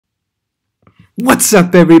What's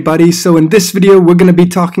up everybody? So in this video we're going to be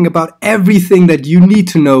talking about everything that you need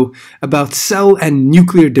to know about cell and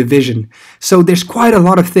nuclear division. So there's quite a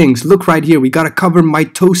lot of things. Look right here, we got to cover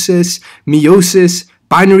mitosis, meiosis,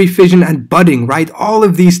 binary fission and budding, right? All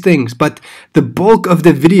of these things, but the bulk of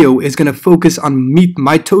the video is going to focus on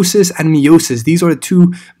mitosis and meiosis. These are the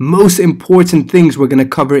two most important things we're going to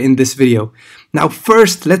cover in this video. Now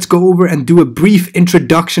first, let's go over and do a brief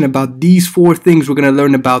introduction about these four things we're going to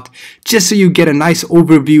learn about, just so you get a nice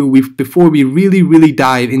overview before we really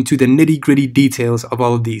dive into the nitty-gritty details of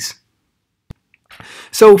all of these.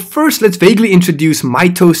 So first, let's vaguely introduce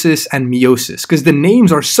mitosis and meiosis, because the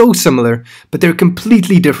names are so similar, but they're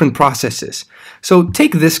completely different processes. So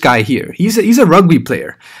take this guy here. He's a rugby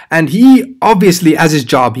player, and he obviously, as his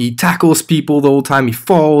job, he tackles people the whole time, he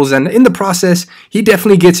falls, and in the process, he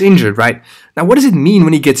definitely gets injured, right? Now, what does it mean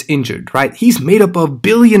when he gets injured, right? He's made up of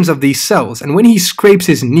billions of these cells, and when he scrapes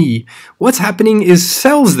his knee, what's happening is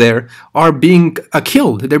cells there are being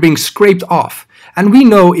killed. They're being scraped off. And we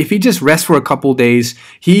know if he just rests for a couple days,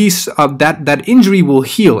 that injury will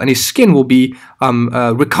heal and his skin will be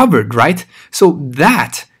recovered, right? So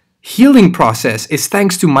that healing process is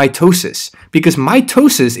thanks to mitosis, because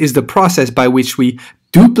mitosis is the process by which we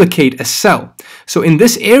duplicate a cell. So in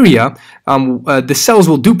this area, the cells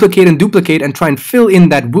will duplicate and try and fill in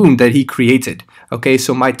that wound that he created. Okay,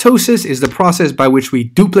 so mitosis is the process by which we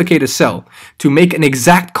duplicate a cell to make an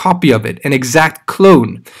exact copy of it, an exact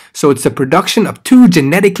clone. So it's the production of two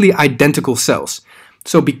genetically identical cells.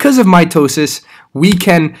 So because of mitosis, we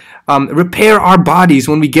can repair our bodies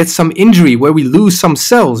when we get some injury, where we lose some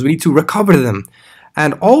cells. We need to recover them.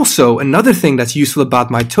 And also, another thing that's useful about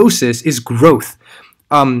mitosis is growth.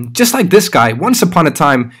 Just like this guy, once upon a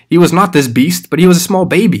time, he was not this beast, but he was a small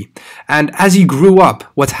baby. And as he grew up,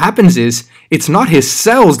 what happens is, it's not his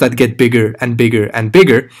cells that get bigger and bigger and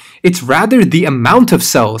bigger, it's rather the amount of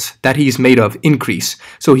cells that he's made of increase.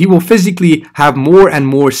 So he will physically have more and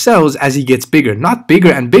more cells as he gets bigger. Not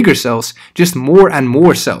bigger and bigger cells, just more and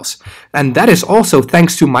more cells. And that is also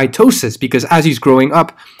thanks to mitosis, because as he's growing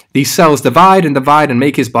up, these cells divide and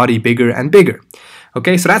make his body bigger and bigger.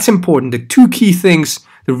 Okay, so that's important. The two key things,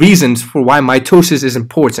 the reasons for why mitosis is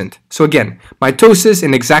important. So again, mitosis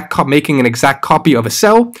in making an exact copy of a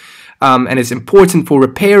cell, and it's important for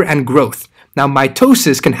repair and growth. Now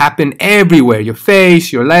mitosis can happen everywhere, your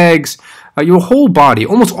face, your legs, your whole body.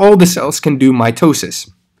 Almost all the cells can do mitosis.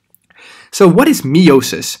 So what is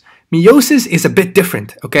meiosis? Meiosis is a bit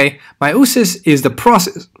different, okay? Meiosis is the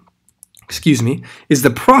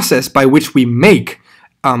process, by which we make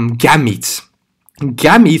gametes.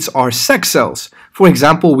 Gametes are sex cells. For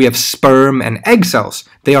example, we have sperm and egg cells.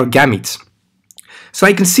 They are gametes. So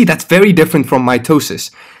I can see that's very different from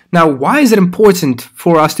mitosis. Now, why is it important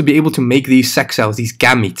for us to be able to make these sex cells, these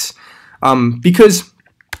gametes? Because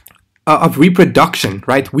of reproduction,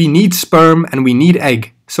 right? We need sperm and we need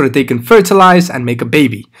egg so that they can fertilize and make a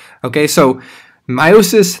baby. Okay, so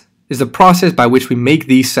meiosis is the process by which we make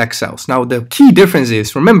these sex cells. Now, the key difference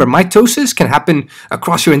is, remember, mitosis can happen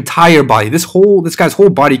across your entire body. This guy's whole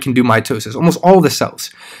body can do mitosis, almost all the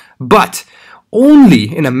cells. But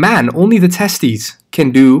only in a man, only the testes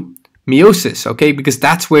can do meiosis, okay? Because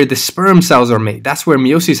that's where the sperm cells are made. That's where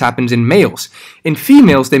meiosis happens in males. In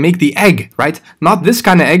females, they make the egg, right? Not this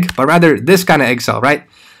kind of egg, but rather this kind of egg cell, right?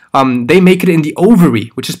 They make it in the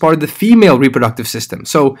ovary, which is part of the female reproductive system.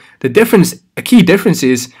 So a key difference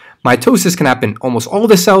is, mitosis can happen almost all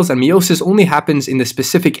the cells, and meiosis only happens in the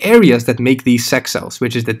specific areas that make these sex cells,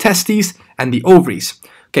 which is the testes and the ovaries.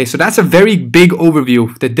 Okay, so that's a very big overview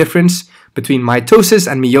of the difference between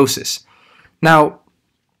mitosis and meiosis. Now,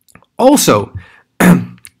 also,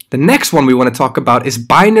 the next one we want to talk about is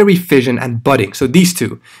binary fission and budding. So these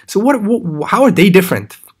two. So how are they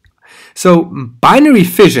different? So binary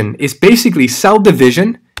fission is basically cell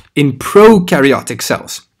division in prokaryotic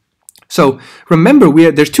cells. So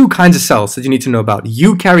remember, there's two kinds of cells that you need to know about: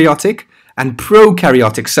 eukaryotic and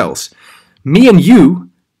prokaryotic cells. Me and you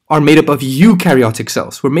are made up of eukaryotic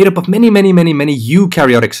cells. We're made up of many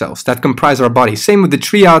eukaryotic cells that comprise our body. Same with the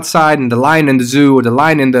tree outside and the lion in the zoo, or the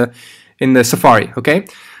lion in the safari, okay?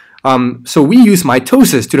 So we use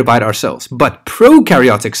mitosis to divide our cells. But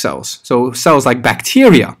prokaryotic cells, so cells like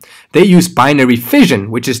bacteria, they use binary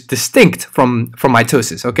fission, which is distinct from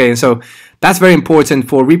mitosis, okay? And so that's very important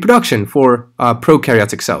for reproduction for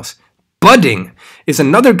prokaryotic cells. Budding is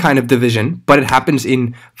another kind of division, but it happens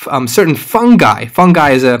in certain fungi.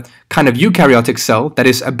 Fungi is a kind of eukaryotic cell that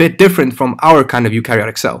is a bit different from our kind of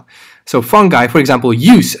eukaryotic cell. So fungi, for example,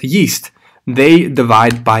 yeast, they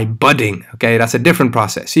divide by budding. Okay, that's a different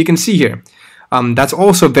process. So you can see here, That's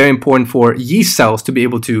also very important for yeast cells to be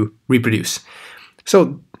able to reproduce.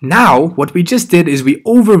 So now what we just did is we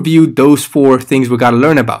overviewed those 4 things we got to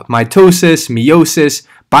learn about: mitosis, meiosis,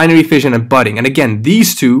 binary fission, and budding. And again,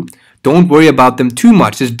 these 2, don't worry about them too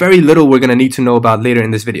much. There's very little we're going to need to know about later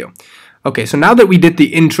in this video. Okay, so now that we did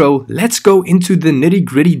the intro, let's go into the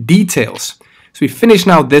nitty-gritty details. So we finished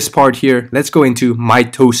now this part here. Let's go into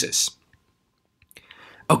mitosis.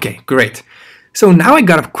 Okay, great. So now I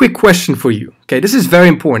got a quick question for you. Okay, this is very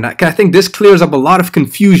important. I think this clears up a lot of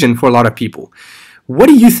confusion for a lot of people. What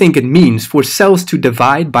do you think it means for cells to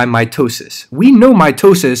divide by mitosis? We know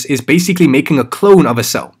mitosis is basically making a clone of a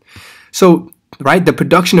cell. So, right, the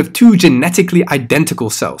production of 2 genetically identical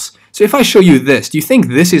cells. So if I show you this, do you think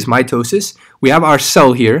this is mitosis? We have our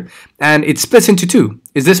cell here, and it splits into 2.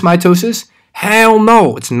 Is this mitosis? Hell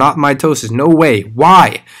no, it's not mitosis. No way.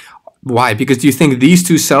 Why? Why? Because do you think these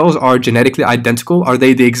 2 cells are genetically identical? Are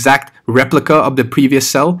they the exact replica of the previous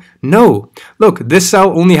cell? No. Look, this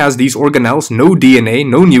cell only has these organelles, no DNA,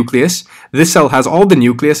 no nucleus. This cell has all the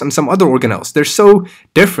nucleus and some other organelles. They're so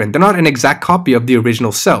different. They're not an exact copy of the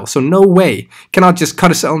original cell. So no way. Cannot just cut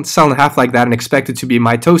a cell in half like that and expect it to be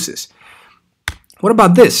mitosis. What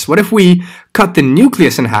about this? What if we cut the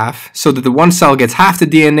nucleus in half so that the one cell gets half the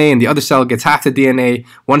DNA and the other cell gets half the DNA,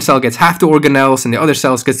 one cell gets half the organelles and the other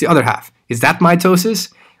cell gets the other half? Is that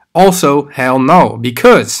mitosis? Also, hell no,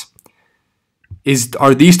 because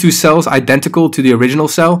are these 2 cells identical to the original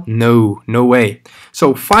cell? No, no way.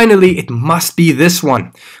 So finally, it must be this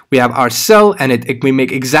one. We have our cell and we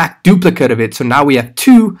make exact duplicate of it. So now we have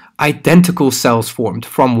 2 identical cells formed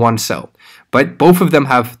from one cell. But both of them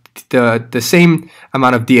have the same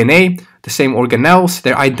amount of DNA, the same organelles,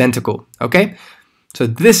 they're identical, okay? So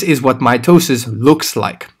this is what mitosis looks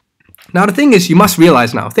like. Now the thing is, you must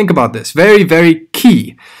realize now, think about this, very, very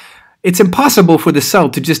key. It's impossible for the cell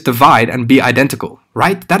to just divide and be identical,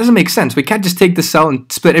 right? That doesn't make sense. We can't just take the cell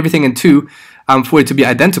and split everything in 2 for it to be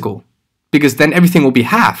identical, because then everything will be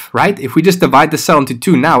half, right? If we just divide the cell into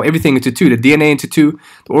 2 now, everything into 2, the DNA into 2,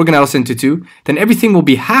 the organelles into 2, then everything will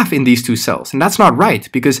be half in these 2 cells. And that's not right,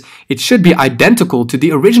 because it should be identical to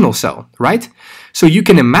the original cell, right? So you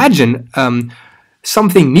can imagine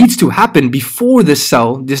something needs to happen before the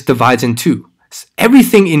cell just divides in 2.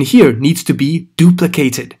 Everything in here needs to be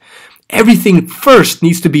duplicated. Everything first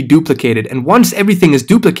needs to be duplicated. And once everything is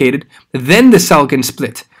duplicated, then the cell can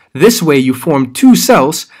split. This way you form 2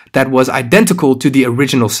 cells that was identical to the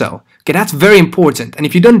original cell. Okay, that's very important. And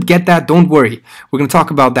if you don't get that, don't worry. We're going to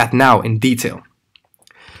talk about that now in detail.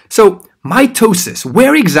 So, mitosis.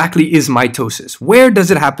 Where exactly is mitosis? Where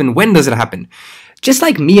does it happen? When does it happen? Just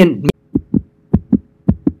like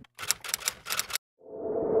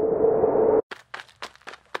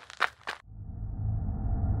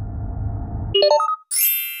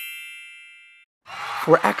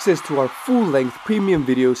For access to our full-length premium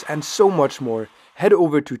videos and so much more, head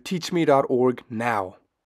over to TeachMe.org now.